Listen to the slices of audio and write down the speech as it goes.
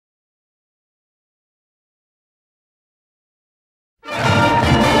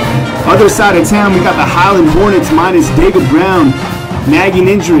other side of town, we got the Highland Hornets minus David Brown. Nagging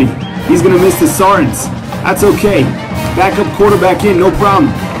injury. He's going to miss the Sartans. That's okay. Backup quarterback in, no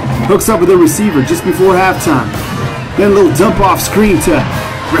problem. Hooks up with the receiver just before halftime. Then a little dump-off screen to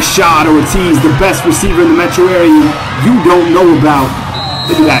Rashad Ortiz, the best receiver in the metro area you don't know about.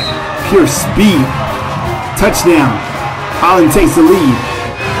 Look at that pure speed. Touchdown. Highland takes the lead.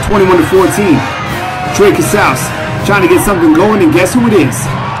 21-14. Trey Casals trying to get something going, and guess who it is?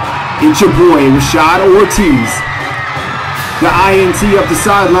 It's your boy, Rashad Ortiz. The INT up the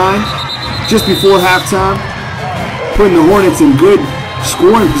sideline just before halftime, putting the Hornets in good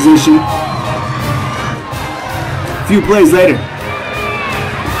scoring position. A few plays later,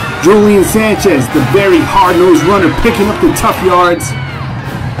 Julian Sanchez, the very hard-nosed runner, picking up the tough yards.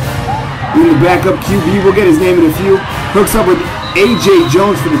 In the backup QB, we'll get his name in a few. Hooks up with A.J.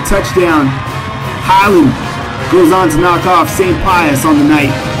 Jones for the touchdown. Highland goes on to knock off St. Pius on the night,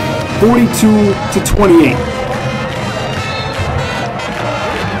 42-28.